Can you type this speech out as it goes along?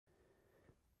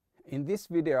In this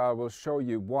video, I will show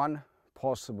you one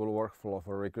possible workflow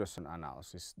for regression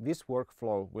analysis. This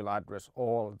workflow will address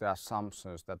all the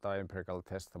assumptions that are empirically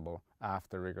testable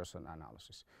after regression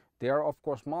analysis. There are of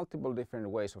course multiple different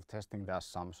ways of testing the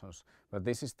assumptions, but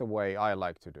this is the way I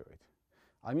like to do it.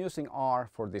 I'm using R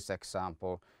for this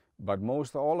example, but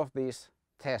all of these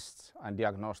tests and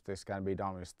diagnostics can be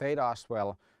done with data as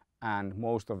well, and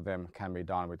most of them can be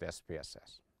done with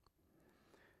SPSS.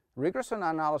 Regression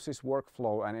analysis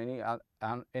workflow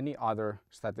and any other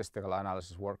statistical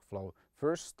analysis workflow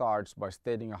first starts by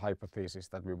stating a hypothesis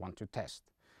that we want to test.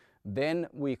 Then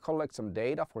we collect some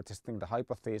data for testing the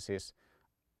hypothesis.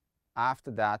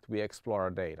 After that, we explore our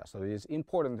data. So it is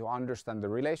important to understand the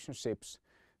relationships.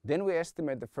 Then we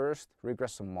estimate the first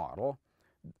regression model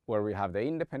where we have the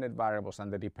independent variables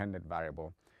and the dependent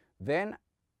variable. Then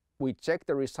we check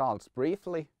the results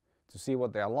briefly to see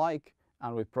what they are like,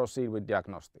 and we proceed with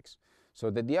diagnostics. So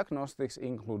the diagnostics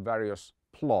include various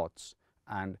plots,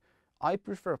 and I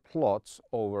prefer plots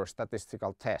over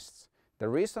statistical tests. The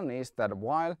reason is that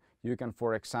while you can,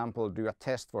 for example, do a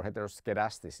test for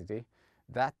heteroskedasticity,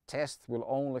 that test will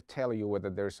only tell you whether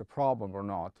there is a problem or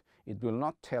not. It will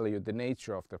not tell you the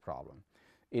nature of the problem.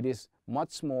 It is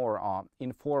much more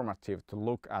informative to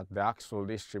look at the actual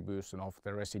distribution of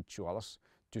the residuals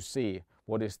to see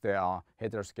what is the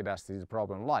heteroskedasticity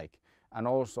problem like. And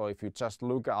also, if you just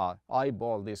look at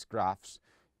eyeball these graphs,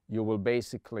 you will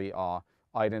basically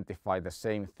identify the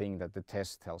same thing that the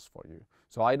test tells for you.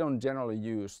 So I don't generally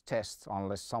use tests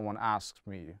unless someone asks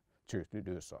me to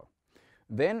do so.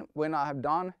 Then when I have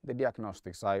done the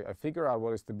diagnostics, I figure out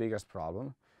what is the biggest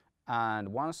problem.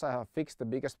 And once I have fixed the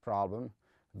biggest problem,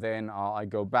 then I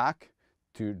go back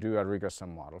to do a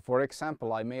regression model. For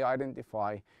example, I may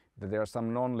identify that there are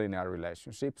some nonlinear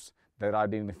relationships that I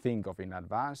didn't think of in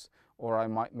advance, or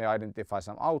I may identify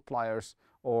some outliers,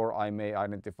 or I may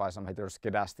identify some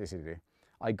heteroskedasticity.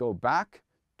 I go back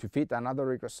to fit another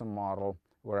regression model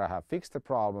where I have fixed the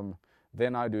problem,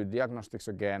 then I do diagnostics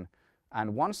again,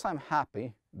 and once I'm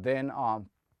happy, then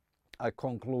I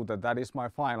conclude that that is my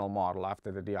final model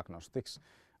after the diagnostics.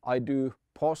 I do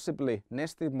possibly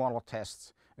nested model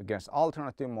tests against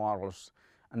alternative models,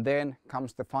 and then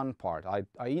comes the fun part. I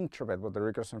interpret what the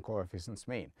regression coefficients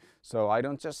mean. So I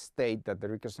don't just state that the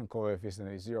regression coefficient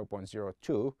is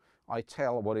 0.02, I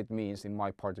tell what it means in my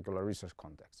particular research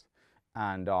context.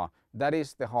 And that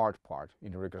is the hard part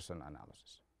in regression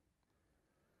analysis.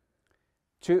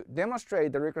 To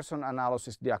demonstrate the regression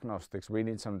analysis diagnostics, we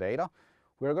need some data.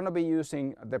 We're going to be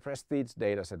using the prestige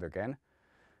dataset again.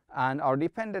 And our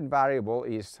dependent variable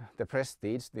is the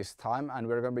prestige this time, and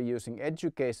we're going to be using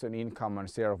education, income,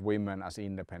 and share of women as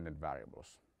independent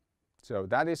variables. So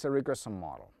that is a regression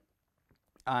model.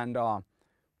 And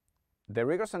the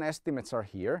regression estimates are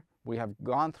here. We have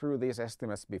gone through these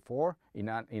estimates before in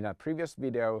a previous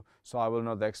video, so I will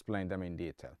not explain them in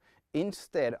detail.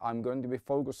 Instead, I'm going to be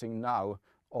focusing now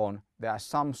on the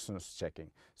assumptions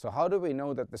checking. So how do we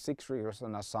know that the 6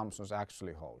 regression assumptions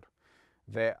actually hold?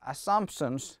 The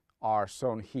assumptions are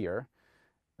shown here.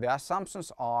 The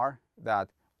assumptions are that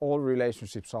all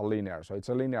relationships are linear, so it's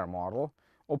a linear model.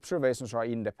 Observations are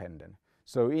independent.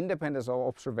 So independence of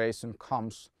observation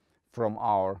comes from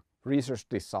our research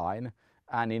design,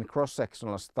 and in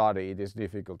cross-sectional study it is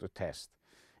difficult to test.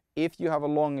 If you have a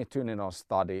longitudinal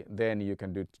study, then you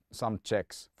can do some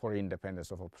checks for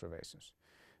independence of observations.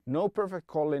 No perfect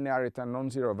collinearity and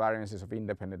non-zero variances of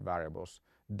independent variables.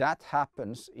 That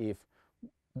happens if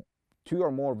 2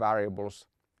 or more variables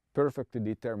perfectly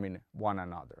determine one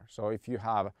another. So if you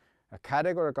have a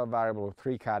categorical variable with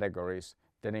 3 categories,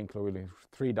 then including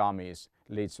 3 dummies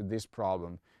leads to this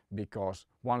problem, because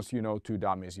once you know 2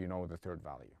 dummies, you know the 3rd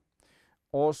value.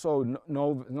 Also,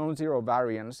 non-zero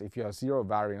variance. If you have 0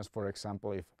 variance, for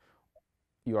example, if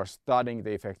you are studying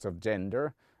the effects of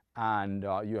gender and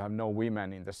you have no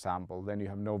women in the sample, then you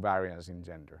have no variance in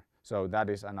gender. So that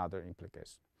is another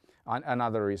implication,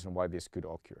 another reason why this could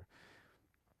occur.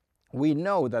 We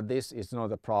know that this is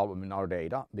not a problem in our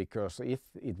data, because if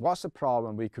it was a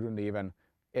problem, we couldn't even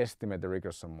estimate the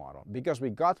regression model. Because we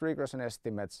got regression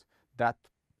estimates, that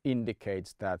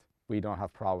indicates that we don't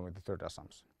have problem with the 3rd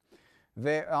assumption.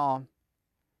 The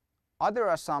other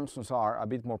assumptions are a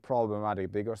bit more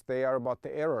problematic because they are about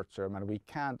the error term, and we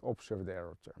can't observe the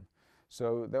error term.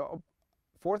 So the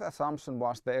 4th assumption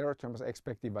was the error term has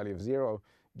expected value of 0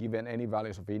 given any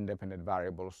values of independent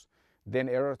variables. Then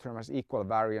error term has equal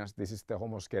variance. This is the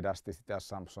homoskedasticity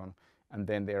assumption, and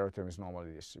then the error term is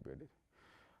normally distributed.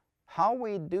 How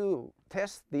we do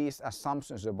test these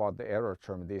assumptions about the error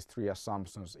term, these 3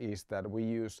 assumptions, is that we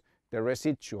use the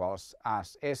residuals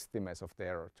as estimates of the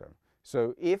error term.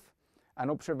 So if an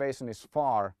observation is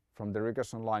far from the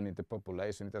regression line in the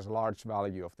population, it has a large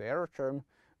value of the error term,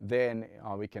 then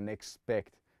we can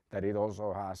expect that it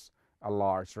also has a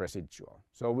large residual.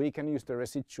 So we can use the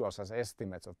residuals as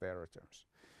estimates of the error terms.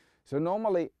 So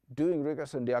normally doing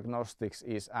regression diagnostics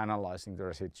is analyzing the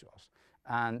residuals.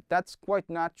 And that's quite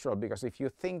natural, because if you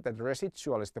think that the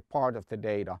residual is the part of the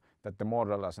data that the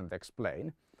model doesn't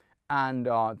explain, and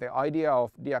the idea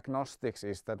of diagnostics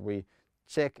is that we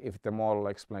check if the model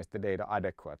explains the data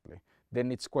adequately,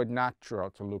 then it's quite natural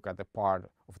to look at the part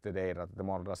of the data that the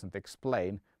model doesn't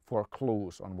explain for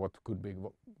clues on what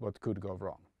could go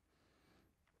wrong.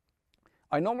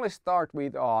 I normally start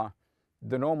with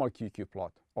the normal QQ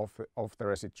plot of the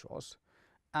residuals,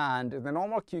 and the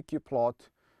normal QQ plot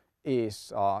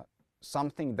is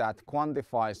something that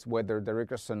quantifies whether the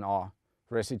regression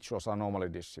residuals are normally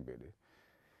distributed.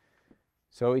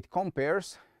 So it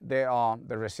compares the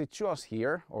residuals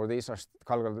here, or these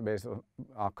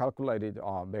are calculated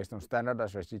based on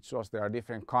standardized residuals. There are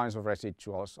different kinds of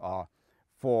residuals.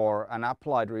 For an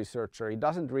applied researcher, it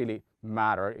doesn't really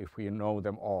matter if we know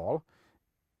them all.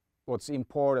 What's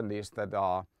important is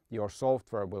that your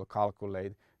software will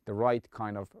calculate the right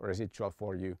kind of residual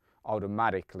for you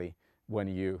automatically when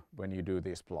you do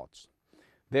these plots.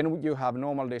 Then you have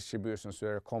normal distributions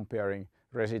where you're comparing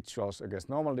residuals against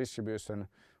normal distribution.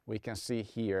 We can see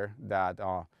here that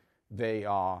they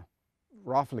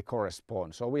roughly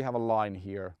correspond. So we have a line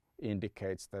here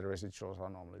indicates that residuals are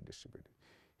normally distributed.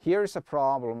 Here is a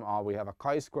problem. We have a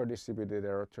chi-square distributed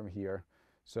error term here.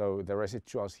 So the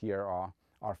residuals here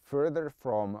are further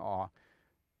from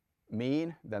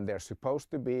mean than they're supposed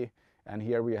to be. And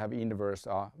here we have inverse,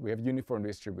 we have uniform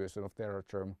distribution of the error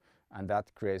term, and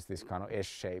that creates this kind of S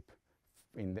shape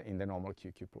in the normal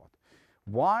QQ plot.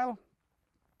 While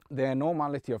the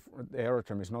normality of the error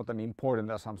term is not an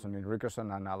important assumption in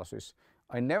regression analysis,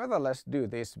 I nevertheless do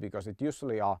this because it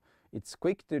usually it's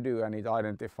quick to do and it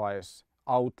identifies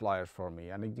outliers for me,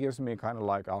 and it gives me kind of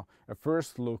like a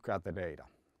first look at the data.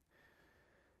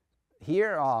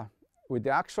 Here with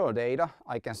the actual data,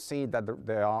 I can see that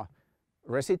the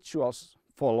residuals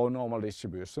follow normal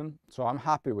distribution, so I'm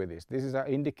happy with this. This is an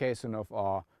indication of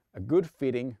a good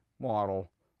fitting model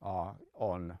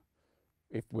on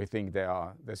if we think they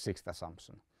are the sixth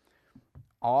assumption.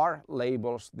 R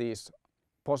labels these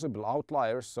possible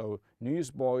outliers, so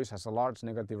Newsboys has a large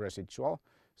negative residual,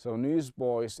 so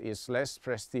Newsboys is less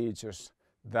prestigious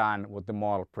than what the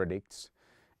model predicts,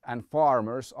 and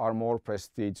Farmers are more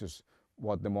prestigious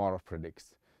what the model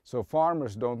predicts. So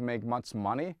farmers don't make much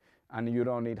money, and you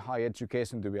don't need high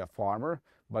education to be a farmer,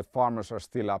 but farmers are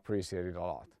still appreciated a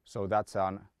lot. So that's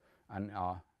an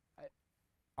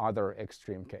other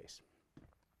extreme case.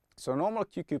 So normal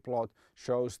QQ plot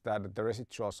shows that the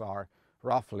residuals are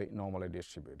roughly normally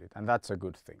distributed, and that's a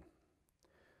good thing.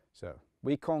 So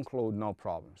we conclude no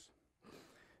problems.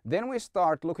 Then we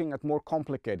start looking at more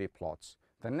complicated plots.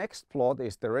 The next plot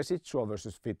is the residual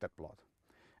versus fitted plot.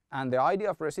 And the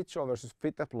idea of residual versus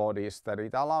fitted plot is that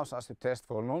it allows us to test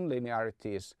for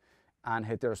nonlinearities and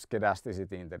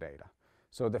heteroskedasticity in the data.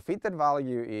 So the fitted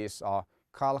value is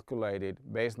calculated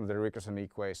based on the regression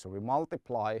equation. We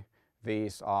multiply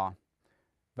these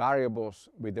variables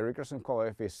with the regression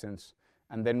coefficients,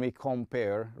 and then we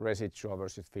compare residual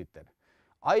versus fitted.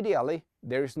 Ideally,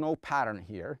 there is no pattern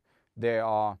here. There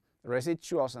are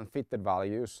residuals and fitted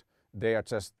values. They are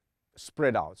just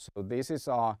spread out. So this is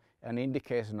an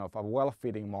indication of a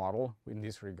well-fitting model in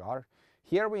this regard.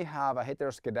 Here we have a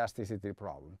heteroskedasticity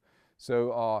problem.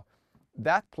 So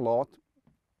that plot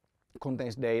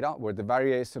contains data where the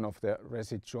variation of the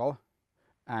residual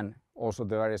and also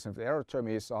the variation of the error term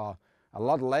is a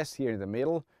lot less here in the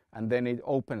middle, and then it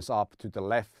opens up to the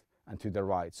left and to the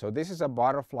right. So this is a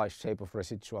butterfly shape of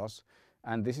residuals,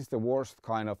 and this is the worst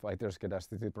kind of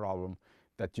heteroskedasticity problem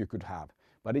that you could have.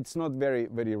 But it's not very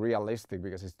realistic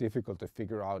because it's difficult to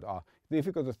figure out,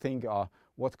 difficult to think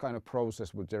what kind of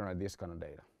process would generate this kind of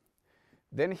data.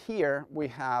 Then here we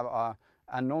have a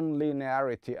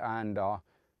nonlinearity and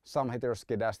some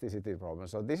heteroskedasticity problem.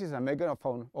 So this is a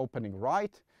megaphone opening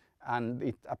right, and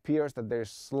it appears that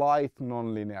there's slight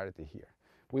nonlinearity here.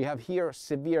 We have here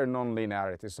severe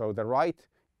nonlinearity. So the right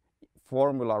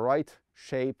formula, right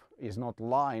shape is not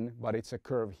line, but it's a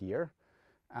curve here.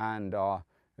 And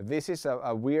this is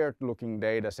a weird looking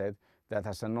data set that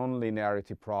has a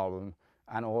nonlinearity problem,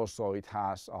 and also it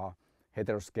has a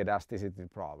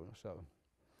heteroskedasticity problem. So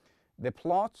the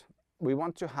plot, we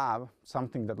want to have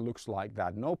something that looks like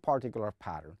that, no particular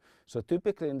pattern. So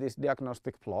typically in these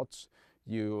diagnostic plots,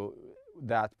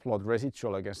 that plot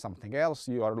residual against something else,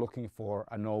 you are looking for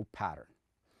a no pattern.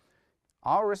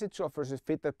 Our residual versus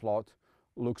fitted plot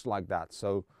looks like that.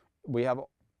 So we have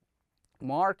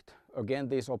marked again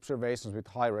these observations with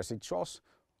high residuals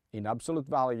in absolute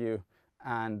value,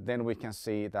 and then we can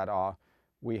see that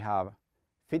we have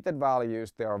fitted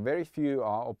values. There are very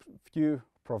few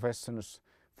professions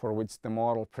for which the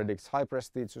model predicts high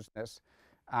prestigiousness,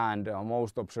 and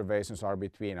most observations are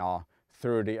between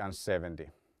 30 and 70.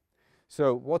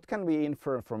 So what can we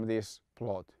infer from this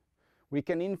plot? We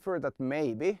can infer that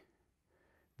maybe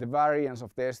the variance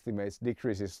of the estimates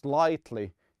decreases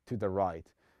slightly to the right.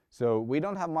 So we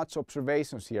don't have much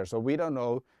observations here, so we don't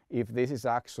know if this is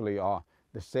actually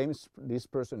the same this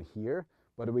person here,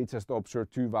 but we just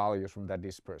observe two values from that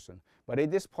dispersion. But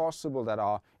it is possible that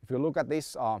if you look at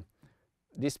this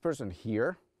this person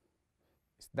here,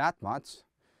 it's that much,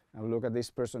 and we look at this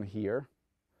person here,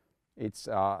 it's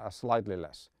slightly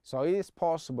less. So it is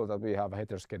possible that we have a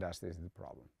heteroskedasticity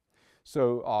problem.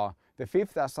 So the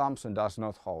fifth assumption does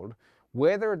not hold.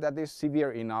 Whether that is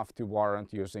severe enough to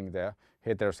warrant using the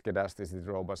heteroskedasticity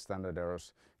robust standard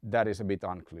errors, that is a bit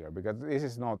unclear, because this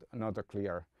is not a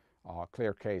clear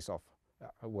case of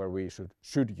where we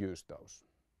should use those.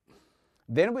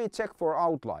 Then we check for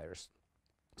outliers.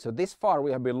 So this far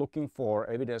we have been looking for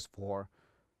evidence for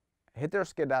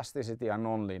heteroskedasticity and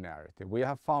nonlinearity. We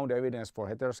have found evidence for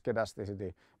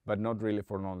heteroskedasticity, but not really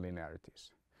for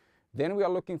nonlinearities. Then we are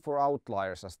looking for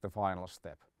outliers as the final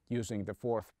step using the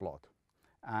fourth plot.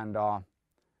 And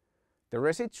the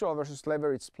residual versus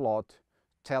leverage plot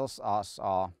tells us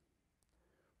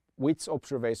which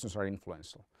observations are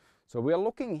influential. So we are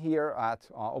looking here at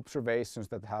observations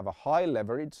that have a high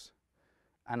leverage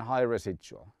and high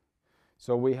residual.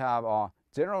 So we have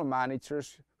general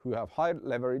managers who have high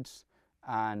leverage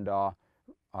and a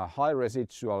high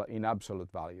residual in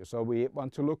absolute value. So we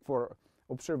want to look for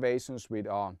observations with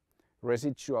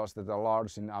residuals that are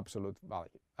large in absolute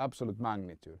value, absolute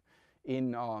magnitude.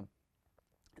 In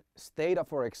Stata,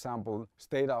 for example,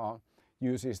 Stata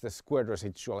uses the squared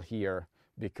residual here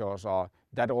because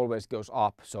that always goes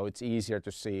up, so it's easier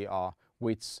to see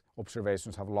which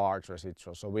observations have large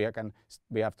residuals. So we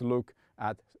have to look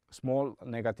at small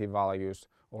negative values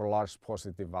or large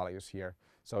positive values here.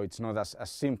 So it's not as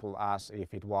simple as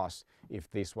if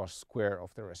this was square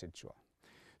of the residual.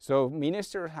 So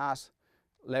Minister has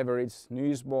leverage,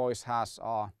 Newsboys has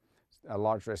a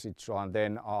large residual, and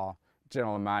then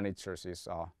general managers is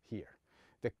here.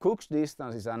 The Cook's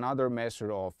distance is another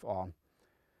measure of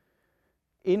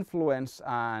influence,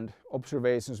 and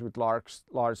observations with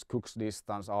large Cook's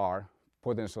distance are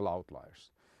potential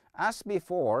outliers. As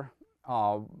before,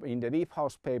 in the Deep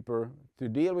House paper, to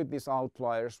deal with these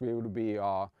outliers, we would be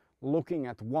looking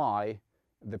at why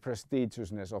the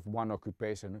prestigiousness of one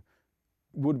occupation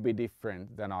would be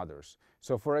different than others.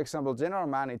 So for example, general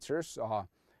managers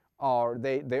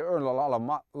they earn a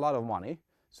lot of money,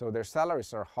 so their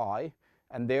salaries are high,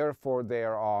 and therefore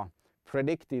their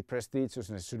predicted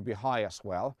prestigiousness should be high as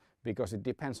well, because it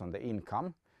depends on the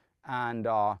income, and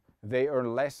they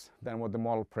earn less than what the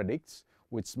model predicts,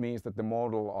 which means that the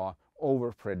model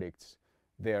over predicts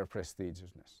their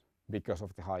prestigiousness because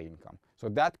of the high income. So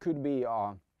that could be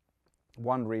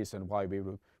one reason why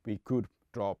we could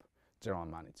drop general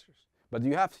managers. But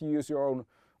you have to use your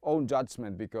own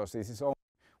judgment, because this is only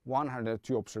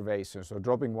 102 observations, so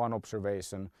dropping one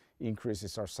observation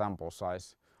increases our sample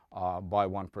size by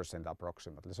 1%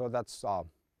 approximately. So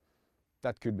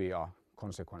that could be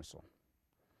consequential.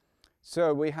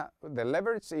 So we have the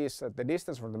leverage is the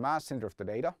distance from the mass center of the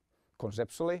data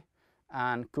conceptually,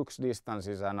 and Cook's distance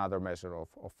is another measure of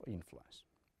influence.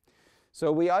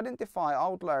 So we identify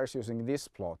outliers using this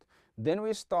plot. Then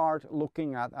we start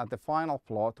looking at the final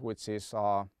plot, which is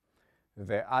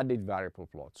the added variable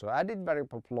plot. So added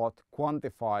variable plot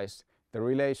quantifies the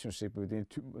relationship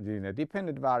between a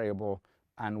dependent variable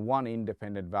and one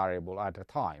independent variable at a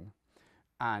time.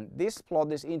 And this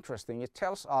plot is interesting. It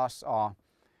tells us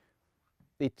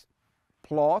it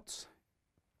plots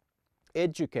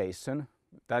education,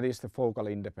 that is the focal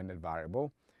independent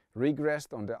variable,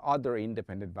 regressed on the other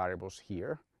independent variables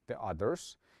here, the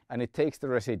others, and it takes the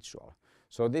residual.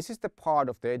 So this is the part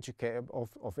of the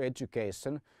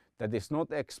education that is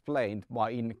not explained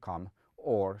by income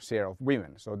or share of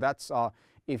women. So that's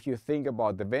if you think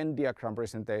about the Venn diagram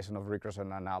presentation of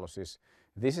regression analysis,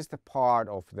 this is the part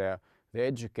of the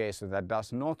education that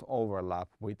does not overlap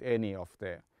with any of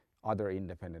the other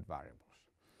independent variables.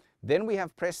 Then we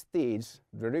have prestige,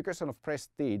 the regression of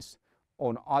prestige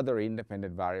on other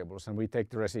independent variables, and we take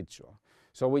the residual.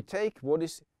 So we take what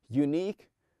is unique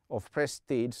of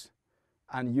prestige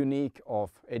and unique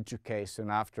of education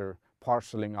after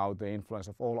parceling out the influence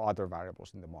of all other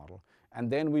variables in the model. And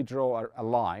then we draw a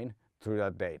line through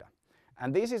that data.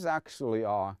 And this is actually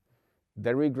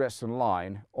the regression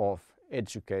line of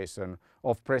education,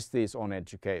 of prestige on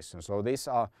education. So this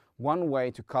one way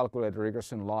to calculate the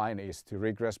regression line is to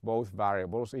regress both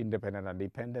variables, independent and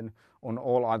dependent, on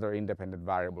all other independent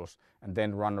variables, and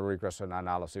then run a regression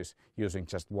analysis using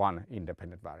just one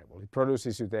independent variable. It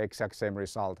produces you the exact same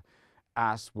result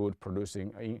as would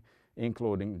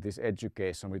including this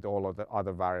education with all of the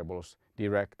other variables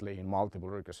directly in multiple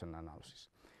regression analysis.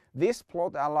 This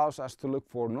plot allows us to look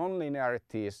for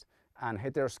nonlinearities and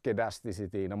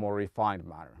heteroskedasticity in a more refined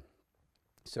manner.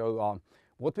 So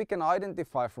what we can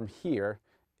identify from here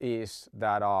is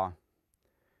that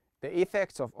the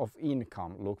effects of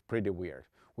income look pretty weird.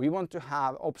 We want to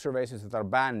have observations that are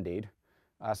banded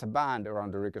as a band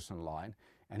around the regression line.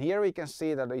 And here we can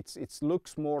see that it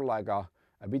looks more like a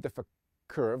bit of a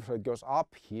curve. So it goes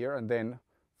up here and then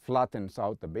flattens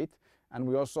out a bit. And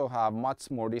we also have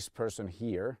much more dispersion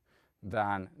here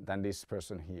than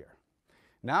dispersion here.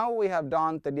 Now we have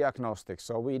done the diagnostics.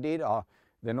 So we did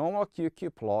the normal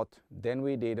QQ plot, then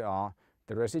we did the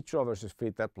residual versus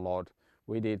fitted plot,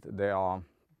 we did the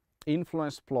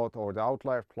influence plot or the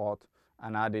outlier plot,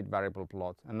 and added variable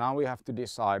plot. And now we have to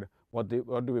decide what do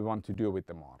we want to do with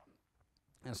the model.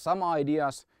 And some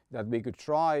ideas that we could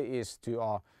try is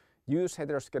to use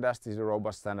heteroskedasticity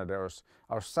robust standard errors.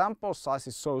 Our sample size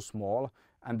is so small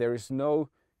and there is no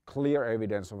clear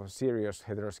evidence of a serious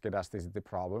heteroskedasticity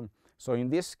problem. So in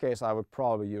this case I would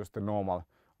probably use the normal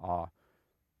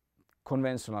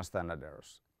conventional standard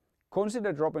errors.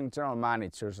 Consider dropping general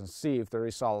managers and see if the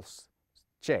results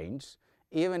change.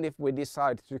 Even if we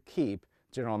decide to keep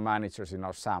general managers in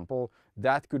our sample,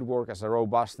 that could work as a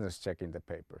robustness check in the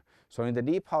paper. So in the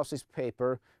Deep Houses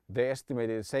paper, they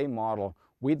estimated the same model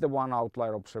with the one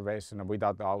outlier observation and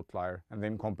without the outlier, and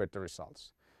then compared the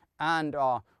results. And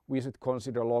we should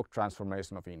consider log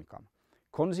transformation of income.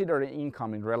 Considering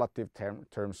income in relative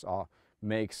terms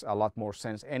makes a lot more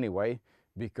sense anyway,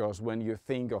 because when you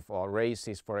think of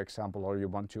raises, for example, or you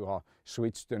want to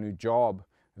switch to a new job,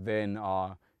 then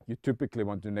you typically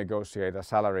want to negotiate a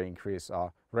salary increase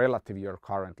relative to your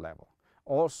current level.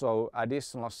 Also,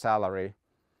 additional salary,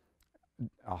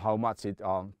 how much it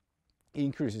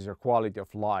increases your quality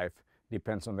of life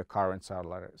depends on the current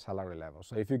salary level.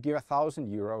 So if you give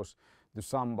 1,000 euros to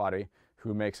somebody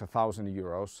who makes 1,000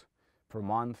 euros per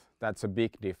month, that's a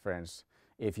big difference.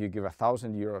 If you give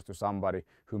 1,000 euros to somebody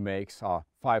who makes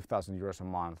 5,000 euros a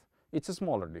month, it's a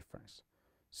smaller difference.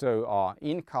 So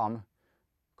income,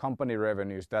 company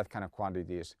revenues, that kind of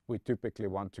quantities, we typically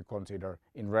want to consider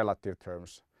in relative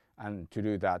terms. And to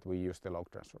do that, we use the log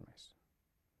transformation.